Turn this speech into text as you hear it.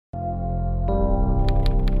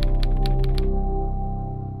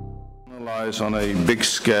analyze on a big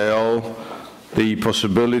scale the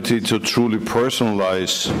possibility to truly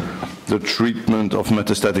personalize the treatment of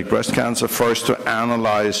metastatic breast cancer. First, to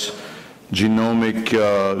analyze the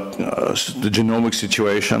genomic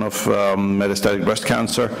situation of metastatic breast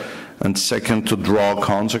cancer, and second, to draw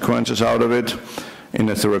consequences out of it in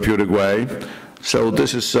a therapeutic way. So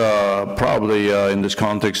this is probably, in this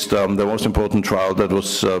context, the most important trial that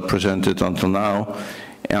was presented until now,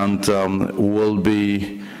 and will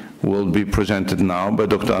be presented now by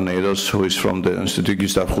Dr. Arnedos, who is from the Institut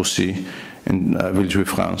Gustave Roussy in Villejuif,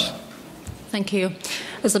 France. Thank you.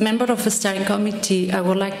 As a member of the steering committee, I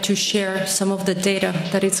would like to share some of the data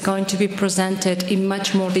that is going to be presented in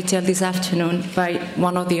much more detail this afternoon by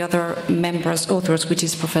one of the other authors, which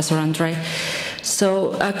is Professor Andre.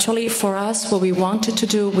 So actually for us, what we wanted to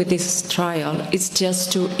do with this trial is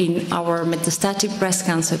just to, in our metastatic breast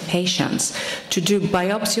cancer patients, to do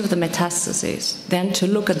biopsy of the metastases, then to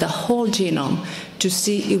look at the whole genome to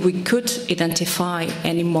see if we could identify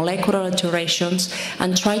any molecular alterations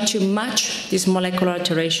and try to match these molecular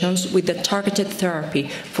alterations with the targeted therapy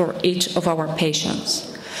for each of our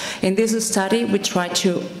patients. In this study, we try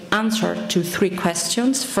to answer to three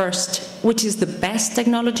questions. First, which is the best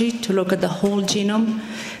technology to look at the whole genome?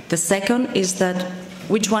 The second is that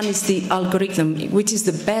which one is the algorithm, which is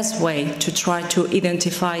the best way to try to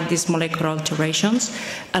identify these molecular alterations?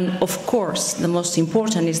 And of course, the most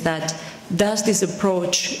important is that does this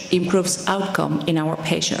approach improve outcome in our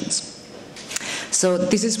patients? So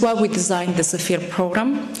this is why we designed the SAFIR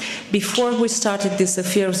program. Before we started the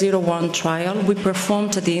SAFIR-01 trial, we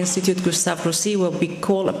performed at the Institut Gustave Roussy what we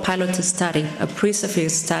call a pilot study, a pre-SAFIR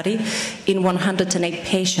study in 108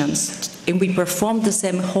 patients. And we performed the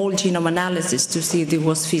same whole genome analysis to see if it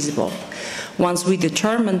was feasible. Once we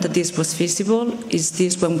determined that this was feasible, is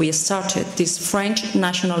this when we started this French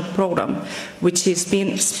national program, which is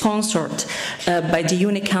being sponsored by the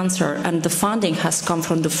UNICANCER, and the funding has come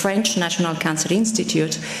from the French National Cancer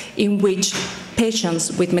Institute, in which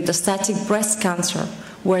patients with metastatic breast cancer,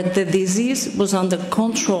 where the disease was under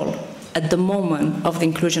control at the moment of the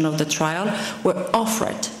inclusion of the trial, were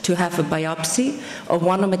offered to have a biopsy of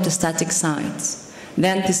one of metastatic sites.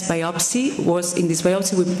 Then this biopsy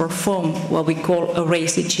we perform what we call array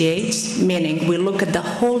CGH, meaning we look at the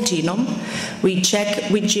whole genome, we check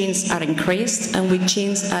which genes are increased and which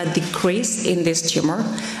genes are decreased in this tumor,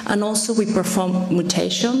 and also we perform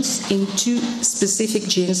mutations in two specific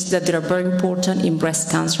genes that are very important in breast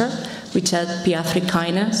cancer, which are PI3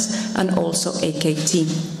 kinase and also AKT.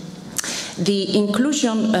 The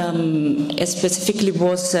inclusion specifically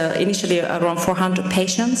was initially around 400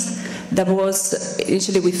 patients. That was,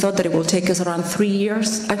 initially we thought that it will take us around 3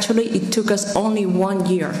 years. Actually, it took us only 1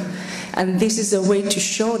 year. And this is a way to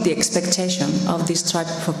show the expectation of this type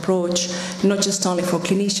of approach, not just only for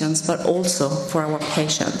clinicians, but also for our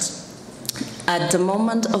patients. At the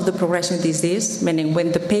moment of the progression of disease, meaning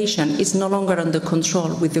when the patient is no longer under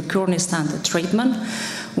control with the current standard treatment,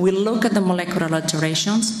 we look at the molecular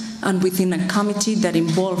alterations, and within a committee that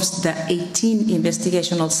involves the 18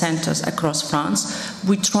 investigational centers across France,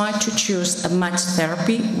 we try to choose a matched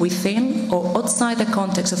therapy within or outside the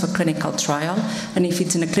context of a clinical trial, and if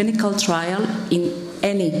it's in a clinical trial, in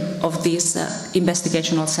any of these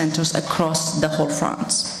investigational centers across the whole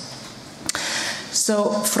France.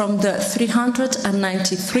 So from the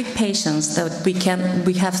 393 patients that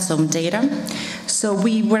we have some data, so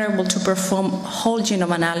we were able to perform whole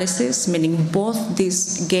genome analysis, meaning both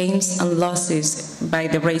these gains and losses by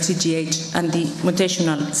the array CGH and the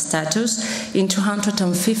mutational status in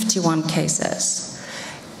 251 cases.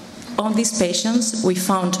 On these patients, we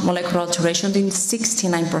found molecular alterations in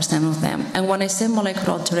 69% of them. And when I say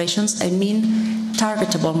molecular alterations, I mean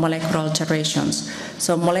targetable molecular alterations.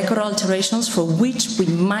 So molecular alterations for which we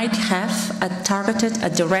might have a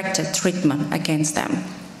directed treatment against them.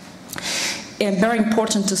 And very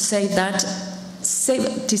important to say that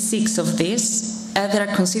 76 of these they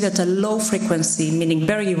are considered a low frequency, meaning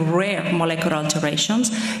very rare molecular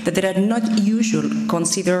alterations that they are not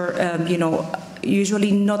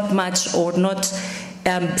usually not much or not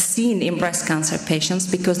seen in breast cancer patients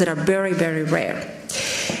because they are very, very rare.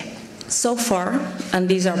 So far, and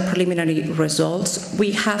these are preliminary results,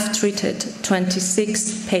 we have treated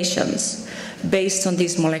 26 patients based on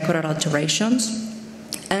these molecular alterations.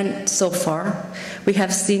 And so far, we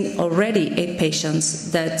have seen already 8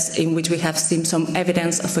 patients in which we have seen some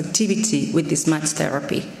evidence of activity with this matched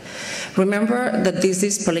therapy. Remember that this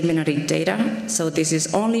is preliminary data, so this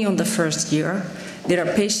is only on the first year. There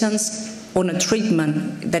are patients on a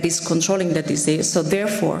treatment that is controlling the disease, so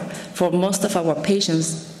therefore, for most of our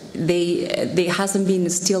patients, there hasn't been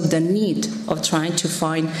still the need of trying to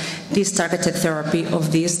find this targeted therapy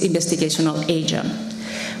of this investigational agent.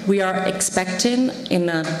 We are expecting in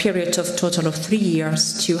a period of total of 3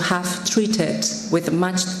 years to have treated with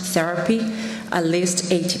matched therapy at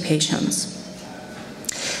least 80 patients.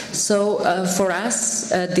 So for us,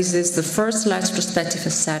 this is the first large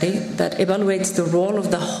prospective study that evaluates the role of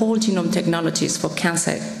the whole genome technologies for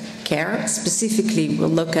cancer care. Specifically, we'll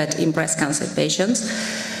look at in breast cancer patients.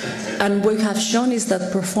 And what we have shown is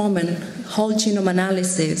that performing whole genome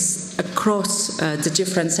analysis across the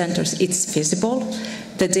different centers is feasible,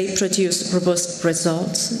 that they produce robust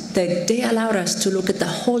results, that they allow us to look at the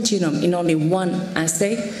whole genome in only one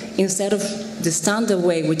assay instead of the standard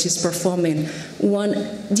way, which is performing one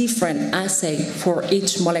different assay for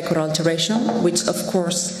each molecular alteration, which of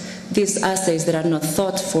course these assays that are not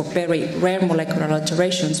thought for very rare molecular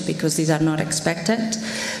alterations because these are not expected.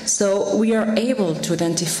 So we are able to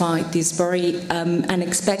identify these very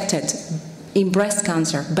unexpected in breast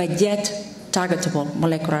cancer, but yet targetable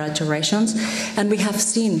molecular alterations, and we have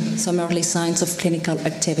seen some early signs of clinical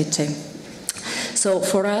activity. So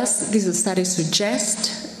for us, this study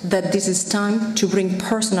suggests that this is time to bring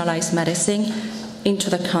personalized medicine into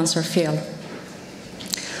the cancer field.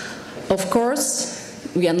 Of course,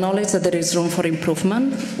 we acknowledge that there is room for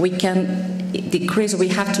improvement. We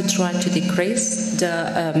have to try to decrease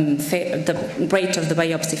the rate of the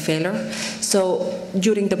biopsy failure. So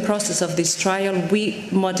during the process of this trial, we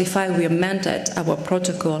amended our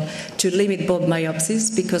protocol to limit both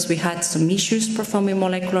biopsies because we had some issues performing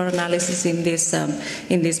molecular analysis in these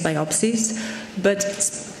biopsies. But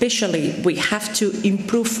especially, we have to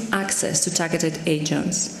improve access to targeted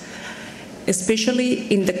agents. Especially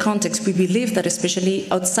in the context, we believe that especially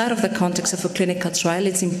outside of the context of a clinical trial,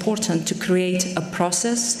 it's important to create a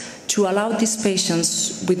process to allow these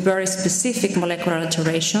patients with very specific molecular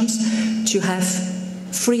alterations to have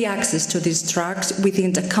free access to these drugs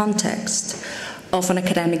within the context of an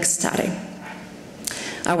academic study.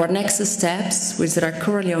 Our next steps, which are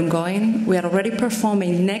currently ongoing, we are already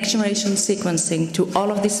performing next-generation sequencing to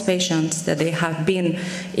all of these patients that they have been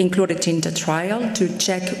included in the trial to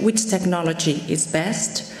check which technology is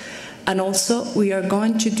best. And also, we are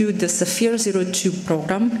going to do the SAFIR-02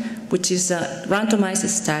 program, which is a randomized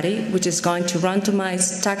study, which is going to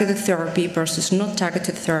randomize targeted therapy versus not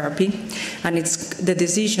targeted therapy. And it's the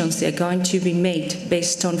decisions that are going to be made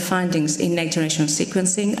based on findings in next-generation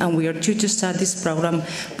sequencing. And we are due to start this program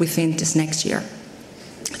within this next year.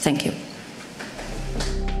 Thank you.